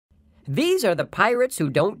These are the pirates who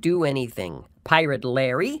don't do anything. Pirate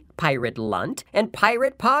Larry, Pirate Lunt, and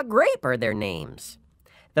Pirate Pa Grape are their names.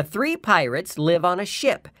 The three pirates live on a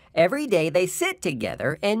ship. Every day they sit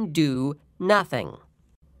together and do nothing.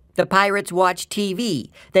 The pirates watch TV.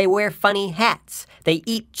 They wear funny hats. They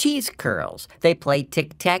eat cheese curls. They play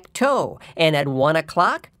tic-tac-toe. And at 1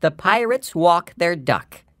 o'clock, the pirates walk their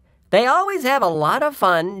duck. They always have a lot of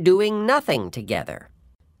fun doing nothing together.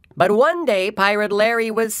 But one day, Pirate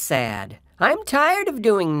Larry was sad. "I'm tired of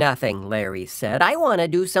doing nothing," Larry said. "I want to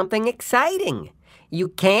do something exciting." "You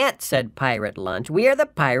can't," said Pirate Lunt. "We are the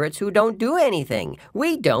pirates who don't do anything.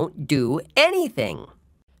 We don't do anything."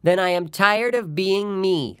 "Then I am tired of being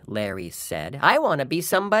me," Larry said. "I want to be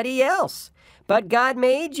somebody else." "But God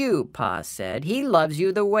made you," Pa said. "He loves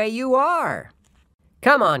you the way you are."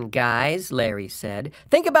 "Come on, guys," Larry said.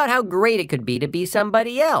 "Think about how great it could be to be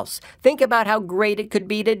somebody else. Think about how great it could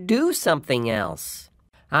be to do something else."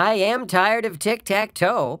 "I am tired of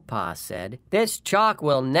tic-tac-toe," Pa said. "This chalk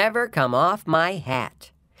will never come off my hat."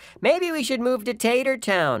 "Maybe we should move to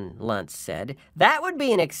Tatertown," Lunt said. "That would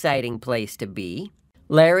be an exciting place to be."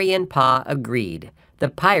 Larry and Pa agreed. The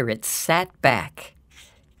pirates sat back.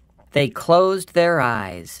 They closed their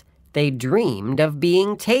eyes. They dreamed of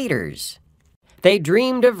being taters. They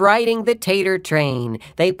dreamed of riding the tater train.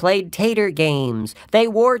 They played tater games. They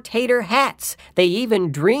wore tater hats. They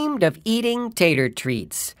even dreamed of eating tater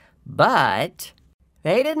treats. But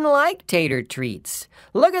they didn't like tater treats.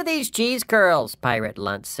 "Look at these cheese curls," Pirate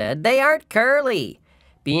Lunt said. "They aren't curly."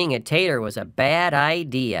 Being a tater was a bad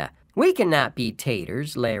idea. "We cannot be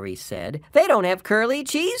taters," Larry said. "They don't have curly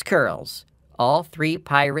cheese curls." All three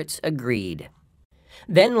pirates agreed.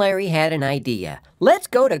 Then Larry had an idea. "Let's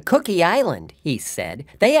go to Cookie Island," he said.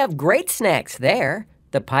 "They have great snacks there."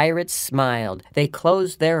 The pirates smiled. They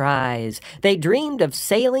closed their eyes. They dreamed of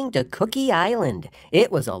sailing to Cookie Island.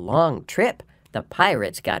 It was a long trip. The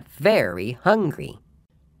pirates got very hungry.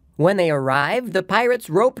 When they arrived, the pirates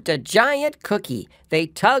roped a giant cookie. They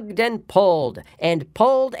tugged and pulled and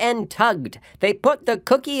tugged. They put the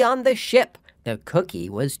cookie on the ship. The cookie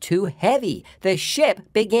was too heavy. The ship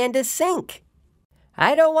began to sink.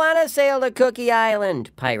 "I don't want to sail to Cookie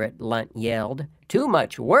Island," Pirate Lunt yelled. "Too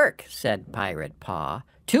much work," said Pirate Pa.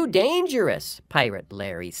 "Too dangerous," Pirate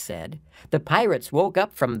Larry said. The pirates woke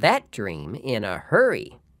up from that dream in a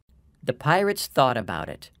hurry. The pirates thought about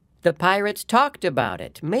it. The pirates talked about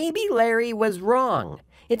it. Maybe Larry was wrong.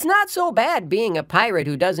 "It's not so bad being a pirate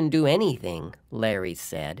who doesn't do anything," Larry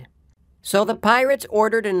said. So the pirates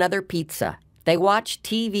ordered another pizza. They watched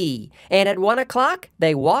TV, and at 1 o'clock,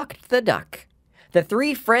 they walked the duck. The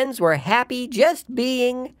three friends were happy just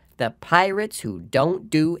being the pirates who don't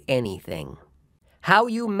do anything. How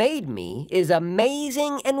you made me is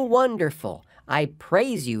amazing and wonderful. I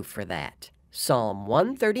praise you for that. Psalm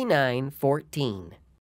 139:14.